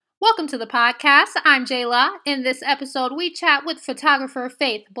Welcome to the podcast. I'm Jayla. In this episode, we chat with photographer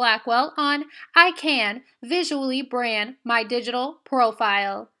Faith Blackwell on I Can Visually Brand My Digital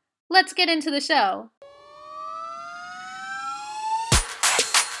Profile. Let's get into the show.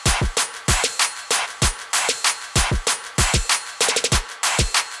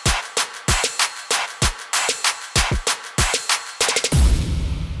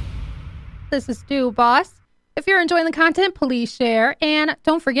 This is Stu Boss. If you're enjoying the content, please share, and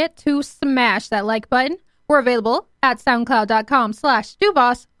don't forget to smash that like button. We're available at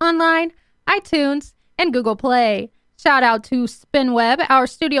soundcloud.com/StuBoss, online, iTunes, and Google Play. Shout out to SpinWeb, our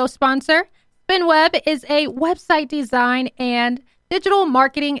studio sponsor. SpinWeb is a website design and digital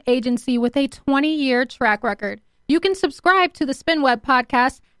marketing agency with a 20-year track record. You can subscribe to the SpinWeb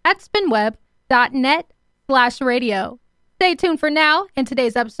podcast at spinweb.net/radio. Stay tuned for now. In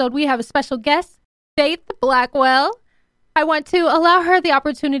today's episode, we have a special guest, Faith Blackwell. I want to allow her the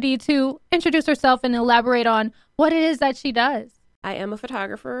opportunity to introduce herself and elaborate on what it is that she does. I am a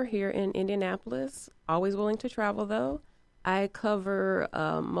photographer here in Indianapolis, always willing to travel though. I cover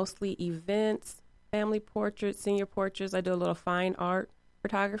mostly events, family portraits, senior portraits. I do a little fine art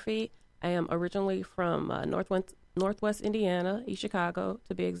photography. I am originally from Northwest Indiana, East Chicago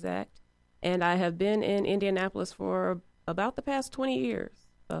to be exact. And I have been in Indianapolis for about the past 20 years.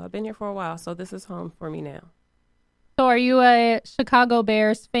 So I've been here for a while, so this is home for me now. So are you a Chicago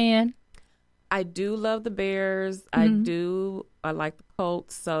Bears fan? I do love the Bears. Mm-hmm. I like the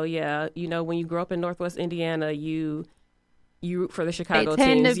Colts. So yeah, you know, when you grow up in Northwest Indiana, you root for the Chicago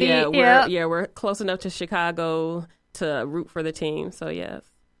teams. We're close enough to Chicago to root for the team. So yes.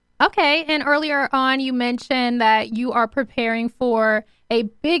 Okay, and earlier on you mentioned that you are preparing for a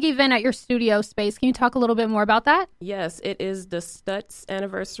big event at your studio space. Can you talk a little bit more about that? Yes, it is the Stutz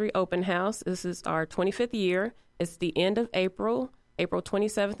Anniversary Open House. This is our 25th year. It's the end of April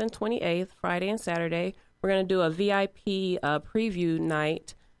 27th and 28th, Friday and Saturday. We're going to do a VIP preview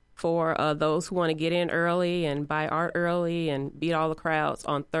night for those who want to get in early and buy art early and beat all the crowds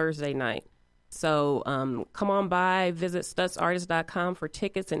on Thursday night. So come on by, visit stutzartist.com for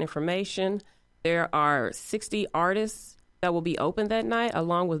tickets and information. There are 60 artists that will be open that night,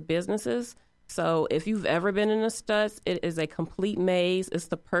 along with businesses. So if you've ever been in a Stutz, it is a complete maze. It's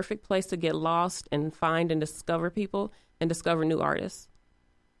the perfect place to get lost and find and discover people and discover new artists.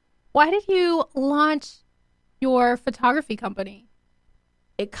 Why did you launch your photography company?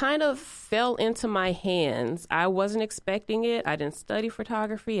 It kind of fell into my hands. I wasn't expecting it. I didn't study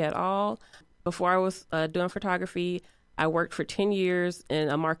photography at all. Before I was doing photography, I worked for 10 years in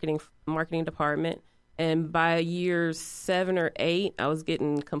a marketing department. And by year 7 or 8, I was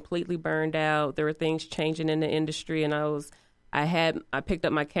getting completely burned out. There were things changing in the industry, and I picked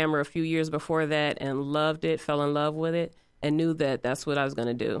up my camera a few years before that and loved it, fell in love with it, and knew that that's what I was going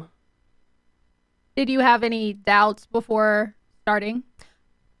to do. Did you have any doubts before starting?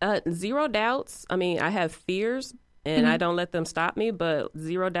 Zero doubts. I mean, I have fears, and I don't let them stop me, but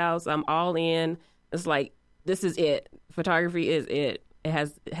zero doubts. I'm all in. It's like, this is it. Photography is it. It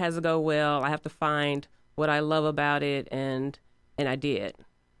has to go well. I have to find what I love about it, and I did.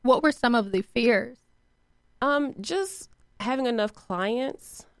 What were some of the fears? Just having enough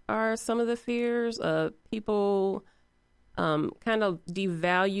clients are some of the fears. People kind of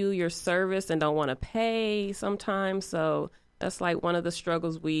devalue your service and don't want to pay sometimes. So that's like one of the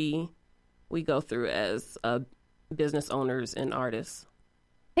struggles we go through as business owners and artists.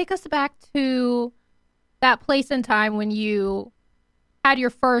 Take us back to that place and time when you had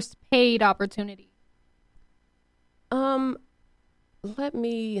your first paid opportunity. Let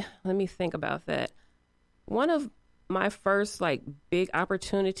me think about that. One of my first big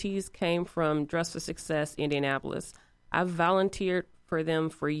opportunities came from Dress for Success Indianapolis. I volunteered for them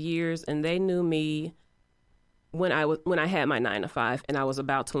for years, and they knew me when I had my 9-to-5 and I was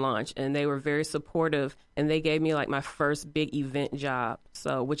about to launch, and they were very supportive, and they gave me my first big event job,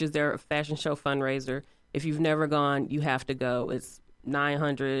 which is their fashion show fundraiser. If you've never gone, you have to go. It's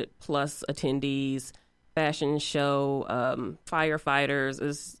 900 plus attendees, fashion show,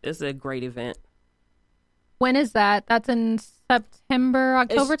 firefighters. It's a great event. When is that? That's in September,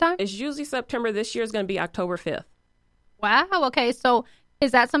 October time? It's usually September. This year is going to be October 5th. Wow. Okay. So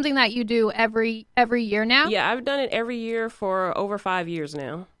is that something that you do every year now? Yeah, I've done it every year for over 5 years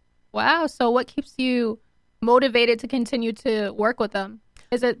now. Wow. So what keeps you motivated to continue to work with them?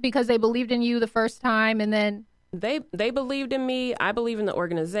 Is it because they believed in you the first time and then... They believed in me. I believe in the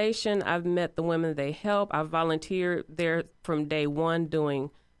organization. I've met the women they help. I've volunteered there from day one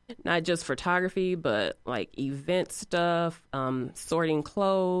doing not just photography, but event stuff, sorting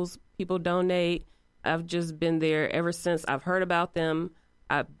clothes. People donate. I've just been there ever since I've heard about them.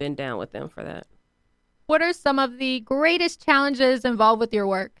 I've been down with them for that. What are some of the greatest challenges involved with your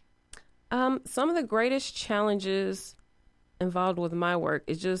work? Some of the greatest challenges involved with my work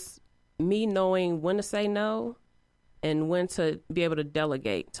is just me knowing when to say no and when to be able to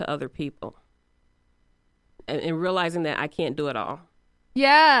delegate to other people, and realizing that I can't do it all.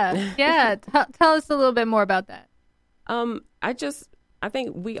 Yeah. Tell us a little bit more about that. I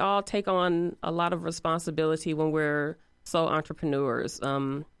think we all take on a lot of responsibility when we're sole entrepreneurs.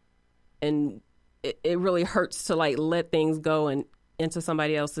 And it really hurts to like let things go and into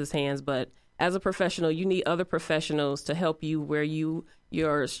somebody else's hands. But as a professional, you need other professionals to help you where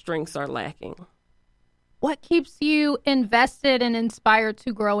your strengths are lacking. What keeps you invested and inspired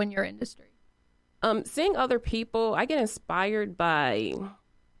to grow in your industry? Seeing other people, I get inspired by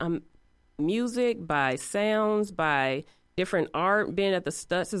music, by sounds, by different art. Being at the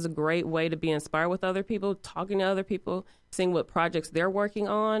Stutz is a great way to be inspired with other people, talking to other people, seeing what projects they're working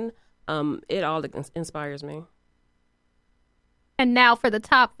on. It all inspires me. And now for the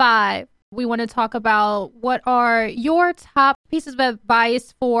top 5, we want to talk about what are your top pieces of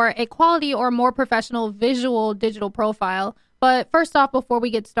advice for a quality or more professional visual digital profile. But first off, before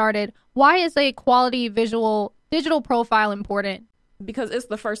we get started, why is a quality visual digital profile important? Because it's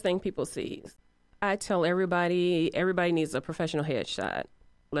the first thing people see. I tell everybody needs a professional headshot.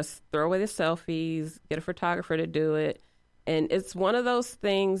 Let's throw away the selfies, get a photographer to do it. And it's one of those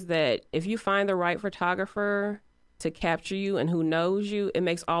things that if you find the right photographer to capture you and who knows you, it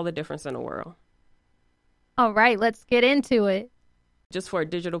makes all the difference in the world. All right, let's get into it. Just for a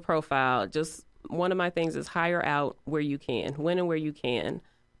digital profile, just one of my things is hire out where you can, when and where you can.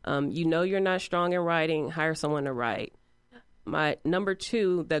 You know you're not strong in writing, hire someone to write. My number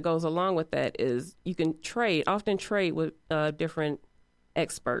 2 that goes along with that is you can often trade with different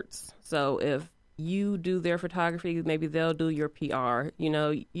experts. So if you do their photography, maybe they'll do your PR. You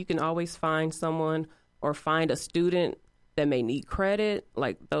know, you can always find someone or find a student that may need credit,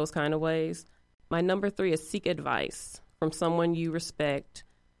 like those kind of ways. My number 3 is seek advice from someone you respect,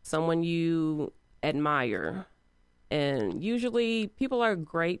 someone you admire. And usually people are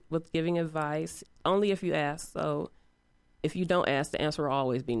great with giving advice, only if you ask. So if you don't ask, the answer will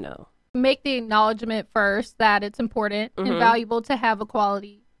always be no. Make the acknowledgement first that it's important and valuable to have a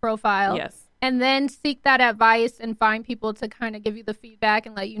quality profile. Yes. And then seek that advice and find people to kind of give you the feedback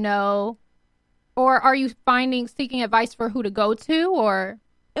and let you know. Or are you seeking advice for who to go to, or?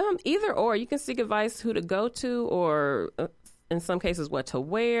 Either or. You can seek advice who to go to, or in some cases what to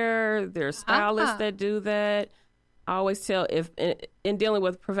wear. There's stylists that do that. I always tell, if in dealing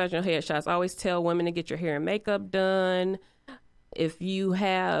with professional headshots, I always tell women to get your hair and makeup done. If you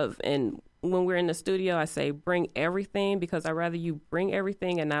have, and when we're in the studio, I say bring everything, because I'd rather you bring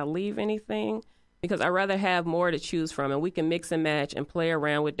everything and not leave anything, because I'd rather have more to choose from, and we can mix and match and play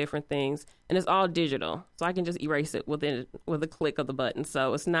around with different things. And it's all digital, so I can just erase it with a click of the button.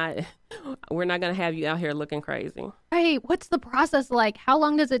 So we're not going to have you out here looking crazy. Right. What's the process like? How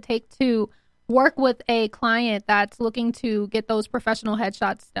long does it take to work with a client that's looking to get those professional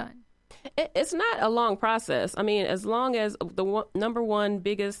headshots done? It's not a long process. I mean, as long as the number one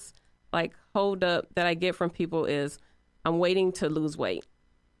biggest hold up that I get from people is I'm waiting to lose weight.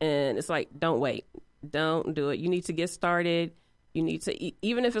 And it's like, don't wait. Don't do it. You need to get started. You need to,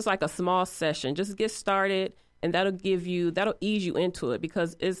 even if it's like a small session, just get started, and that'll ease you into it,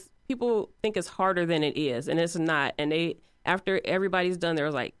 because people think it's harder than it is, and it's not. And after everybody's done,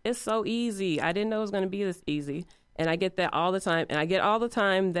 they're like, it's so easy. I didn't know it was going to be this easy. And I get that all the time. And I get all the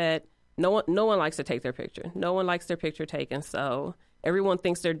time that no one likes to take their picture. No one likes their picture taken. So everyone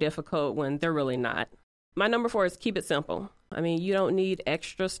thinks they're difficult when they're really not. My number 4 is keep it simple. I mean, you don't need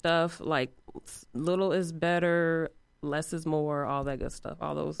extra stuff. Like, little is better, less is more, all that good stuff.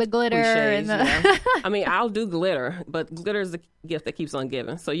 All those the glitter cliches, and yeah. I mean, I'll do glitter, but glitter is the gift that keeps on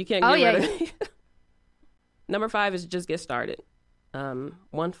giving. So you can't get rid of it. Number 5 is just get started.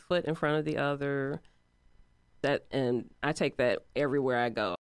 One foot in front of the other. And I take that everywhere I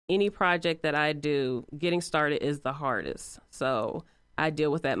go. Any project that I do, getting started is the hardest. So I deal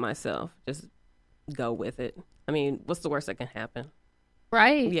with that myself. Just go with it. I mean, what's the worst that can happen?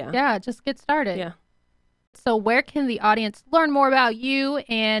 Right. Yeah. Just get started. Yeah. So where can the audience learn more about you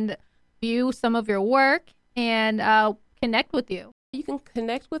and view some of your work and connect with you? You can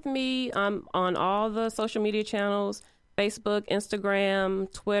connect with me on all the social media channels: Facebook,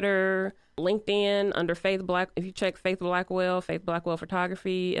 Instagram, Twitter, LinkedIn under Faith Black. If you check Faith Blackwell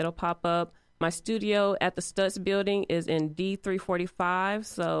Photography, it'll pop up. My studio at the Stutz building is in D345,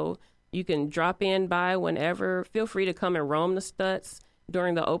 so you can drop in by whenever. Feel free to come and roam the Stutz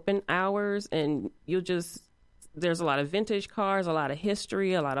during the open hours, and you'll just there's a lot of vintage cars, a lot of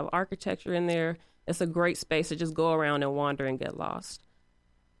history, a lot of architecture in there. It's a great space to just go around and wander and get lost.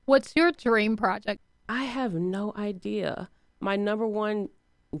 What's your dream project? I have no idea. My number one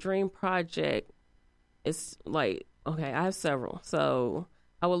dream project is I have several. So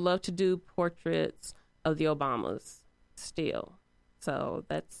I would love to do portraits of the Obamas still. So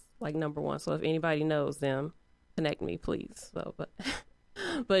that's like number one. So if anybody knows them, connect me, please. So,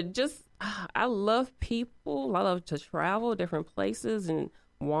 but just, I love people. I love to travel different places and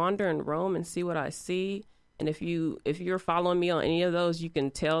wander and roam and see what I see. And if you're following me on any of those, you can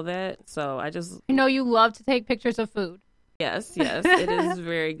tell that. So I know you love to take pictures of food. Yes, it is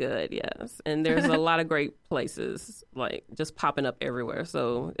very good. Yes. And there's a lot of great places like just popping up everywhere.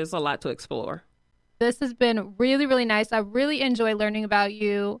 So it's a lot to explore. This has been really, really nice. I really enjoy learning about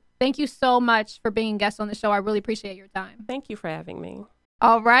you. Thank you so much for being a guest on the show. I really appreciate your time. Thank you for having me.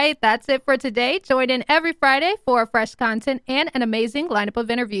 All right, that's it for today. Join in every Friday for fresh content and an amazing lineup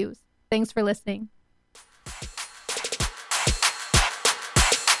of interviews. Thanks for listening.